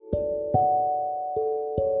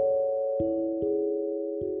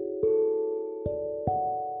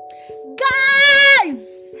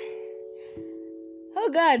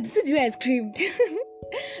God, this is the way I screamed.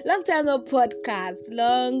 Long time no podcast.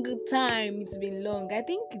 Long time. It's been long. I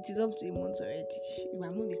think it is up to a month already, if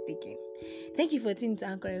I'm not mistaken. Thank you for tuning to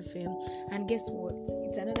Anchor FM. And guess what?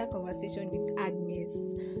 It's another conversation with Agnes.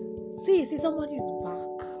 See, somebody's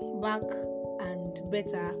back and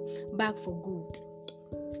better, back for good.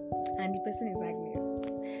 And the person is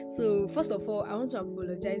Agnes. So first of all, I want to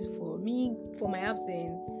apologize for my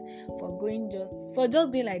absence, for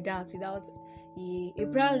just going like that without a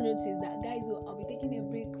prior notice that, guys, I'll be taking a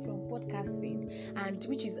break from podcasting, and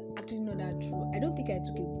which is actually not that true. I don't think I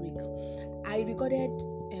took a break. I recorded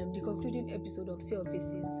the concluding episode of Sea of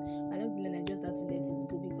Faces. I don't think I just had to let it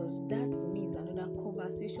go because that to me is another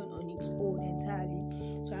conversation on its own entirely.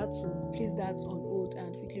 So I had to place that on hold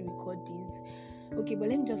and quickly record this. Okay,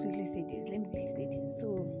 but let me just quickly say this.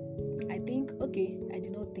 So I think, I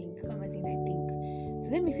do not think. What am I saying? I think.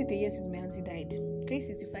 So let me see the year since my auntie died.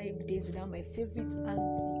 365 days without my favorite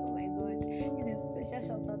auntie. Oh my God. This is a special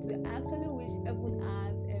shout out to her. I actually wish everyone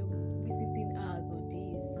has visiting hours or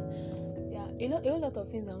days. Yeah, a whole lot of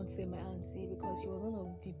things I want to say my auntie, because she was one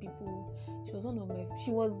of the people. She was one of my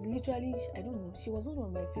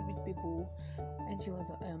favorite people, and she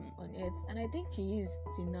was on earth, and I think she is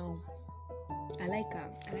till now. I like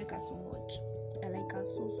her so much. I like her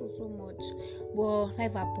so much. But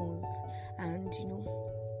life happens, and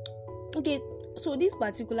okay, so this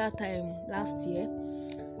particular time last year,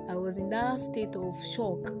 I was in that state of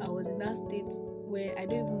shock. I was in that state where I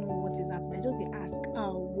don't even know what is happening. I just ask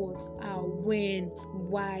how, what, how, when,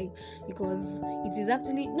 why, because it is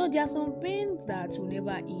actually there are some pains that will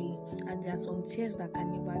never heal, and there are some tears that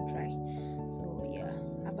can never dry. So yeah,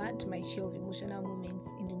 I've had my share of emotional moments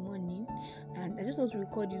in the morning, and I just want to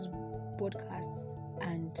record this podcast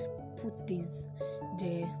and put this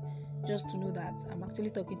there, just to know that I'm actually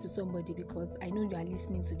talking to somebody, because I know you are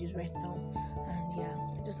listening to this right now. And yeah,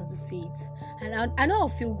 I just want to say it. And I know I'll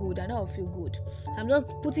feel good. So I'm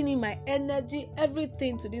just putting in my energy,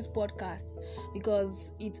 everything to this podcast,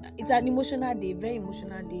 because it's an emotional day, very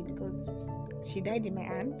emotional day, because she died in my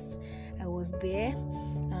hands. I was there,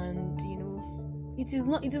 and it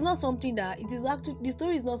is not something that the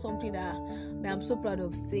story is not something that I'm so proud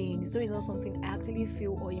of saying. The story is not something I actually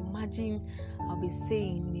feel or imagine I'll be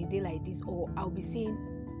saying in a day like this, or I'll be saying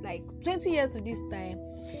like 20 years to this time.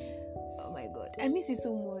 Oh my God, I miss you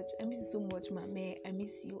so much, Mame. I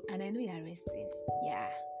miss you, and I know you're resting. Yeah,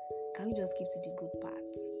 can we just keep to the good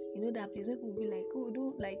parts? That place where people will be like, oh,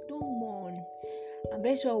 don't mourn. I'm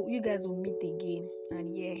very sure you guys will meet again,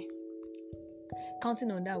 and yeah,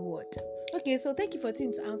 counting on that word. Okay, so thank you for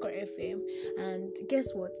tuning to Anchor FM, and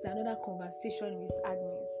guess what? It's another conversation with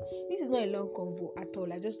Agnes. This is not a long convo at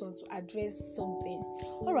all. I just want to address something.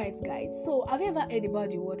 Alright, guys, so have you ever heard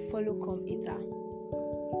about the word follow come hater?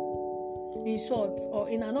 In short, or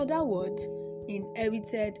in another word,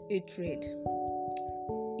 inherited hatred.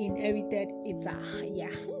 Inherited hater. Yeah.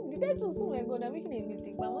 Did I just, oh my God, I'm making a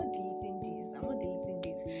mistake, but I'm not deleting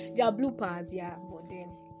this. There are bloopers, yeah, but then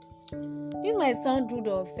this might sound rude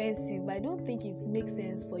or offensive, but I don't think it makes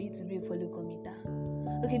sense for you to be a follow committer.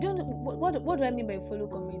 Okay, what do I mean by a follow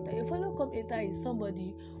committer? A follow committer is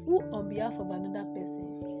somebody who, on behalf of another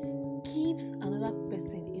person, keeps another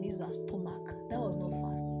person in his or her stomach. That was not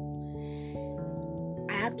fast.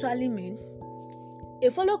 I actually mean, a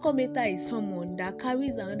follow committer is someone that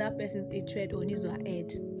carries another person's hatred on his or her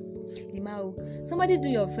head. Somebody do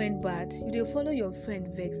your friend bad, you dey follow your friend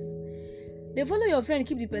vex. They follow your friend,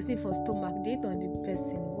 keep the person for stomach, date on the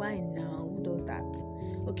person. Why now? Who does that?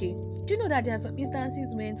 Okay. Do you know that there are some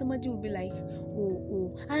instances when somebody will be like,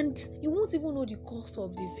 oh, and you won't even know the cause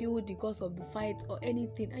of the feud, the cause of the fight or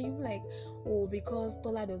anything, and you'll be like, oh, because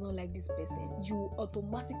Tola does not like this person, you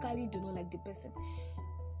automatically do not like the person.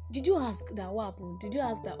 Did you ask that what happened? Did you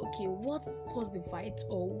ask that, okay, what caused the fight,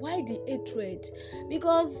 or why the hatred?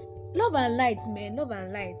 Because love and light,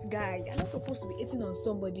 guy. You're not supposed to be hating on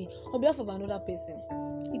somebody on behalf of another person.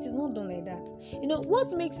 It is not done like that.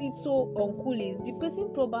 What makes it so uncool is the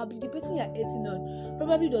person you're hating on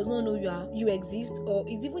probably does not know you exist, or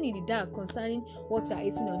is even in the dark concerning what you're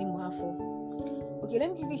hating on him or her for. Okay,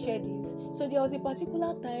 let me quickly share this. So there was a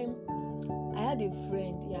particular time I had a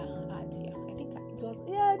friend.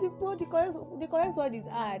 The correct word is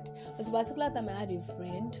hard. But a particular time I had a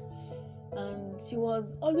friend, and she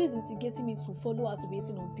was always instigating me to follow her to be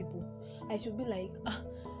hating on people. I should be like,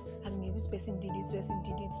 Agnes, this person did this person.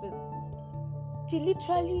 she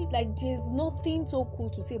literally, like, there's nothing so cool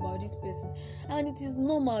to say about this person. And it is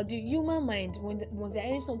normal. The human mind, when they're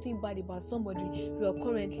hearing something bad about somebody, you're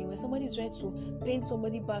currently, when somebody is trying to paint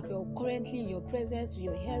somebody back, you're currently in your presence,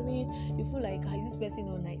 you're hearing, you feel like, is this person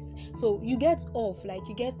not nice? So you get off, like,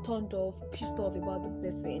 you get turned off, pissed off about the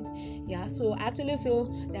person. Yeah, so I actually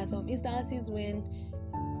feel there are some instances when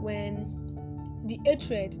the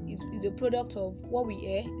hatred is a product of what we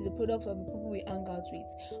hear, is a product of the people we hang out with,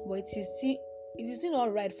 but it is still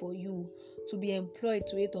not right for you to be employed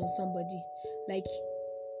to hate on somebody. Like,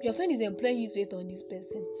 your friend is employing you to hate on this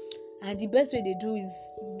person, and the best way they do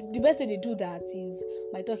that is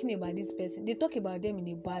by talking about this person. They talk about them in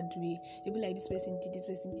a bad way. They'll be like, this person did this,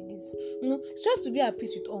 strive to be at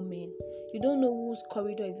peace with all men. You don't know whose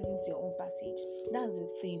corridor is leading to your own passage. That's the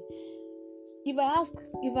thing. If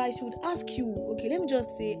I should ask you, okay, let me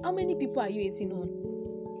just say, how many people are you hating on?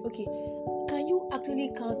 Okay, can you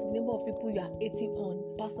actually count the number of people you are hating on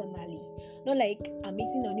personally? Not like, I'm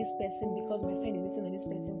hating on this person because my friend is hating on this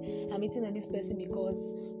person. I'm hating on this person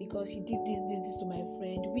because she did this to my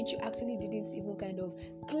friend, which you actually didn't even kind of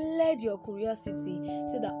cleared your curiosity.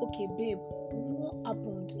 Say that, okay, babe, what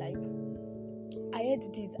happened? Like, I had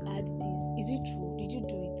this. Is it true? Did you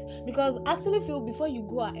do it? Because I actually feel before you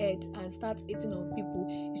go ahead and start hating on people,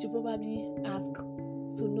 you should probably ask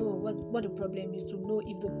to know what the problem is, to know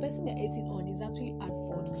if the person you're hating on is actually at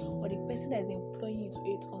fault, or the person that is employing you to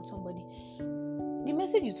hate on somebody. The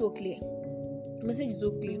message is so clear.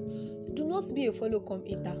 Do not be a follow come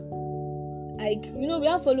hater. Like, we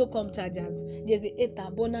have follow come chargers. There's a hater,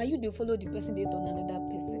 but now you they follow the person they hate on another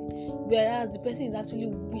person, whereas the person is actually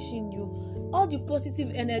wishing you all the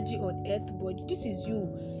positive energy on earth, but this is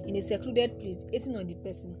you in a secluded place hating on the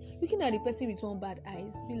person, looking at the person with one bad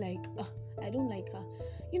eyes, be like, I don't like her.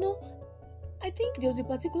 I think there was a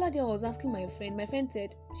particular day I was asking my friend. My friend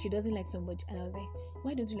said she doesn't like somebody, and I was like,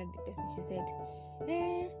 why don't you like the person? She said,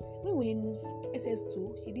 when we in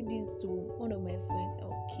SS2, she did this to one of my friends.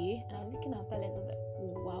 Okay, and I was looking at her like,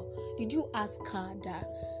 oh wow, did you ask her that?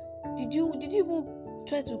 Did you even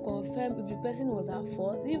try to confirm if the person was at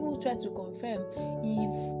fault? Did you even try to confirm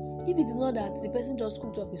if it is not that the person just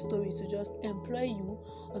cooked up a story to just employ you,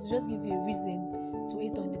 or to just give you a reason to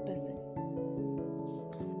hate on the person?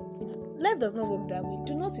 Life does not work that way.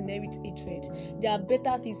 Do not inherit hatred. There are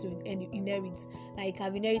better things to inherit. Like,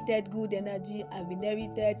 I've inherited good energy, I've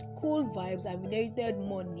inherited cool vibes, I've inherited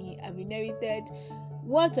money, I've inherited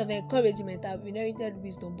words of encouragement, I've inherited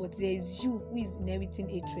wisdom. But there is you who is inheriting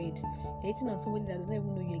hatred. You're hating on somebody that does not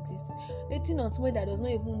even know you exist. Hating on somebody that does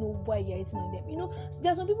not even know why you're hating on them.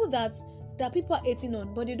 There are some people that people are hating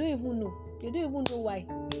on, but they don't even know. They don't even know why.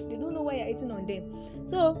 They don't know why you're hating on them.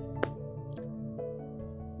 So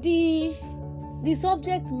the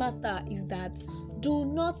subject matter is that do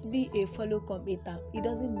not be a follow come hater. It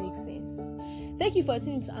doesn't make sense. Thank you for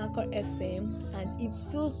tuning to Anchor FM, and it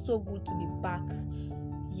feels so good to be back.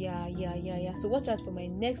 Yeah. So watch out for my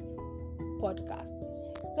next podcast.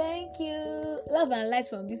 Thank you. Love and light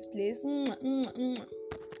from this place.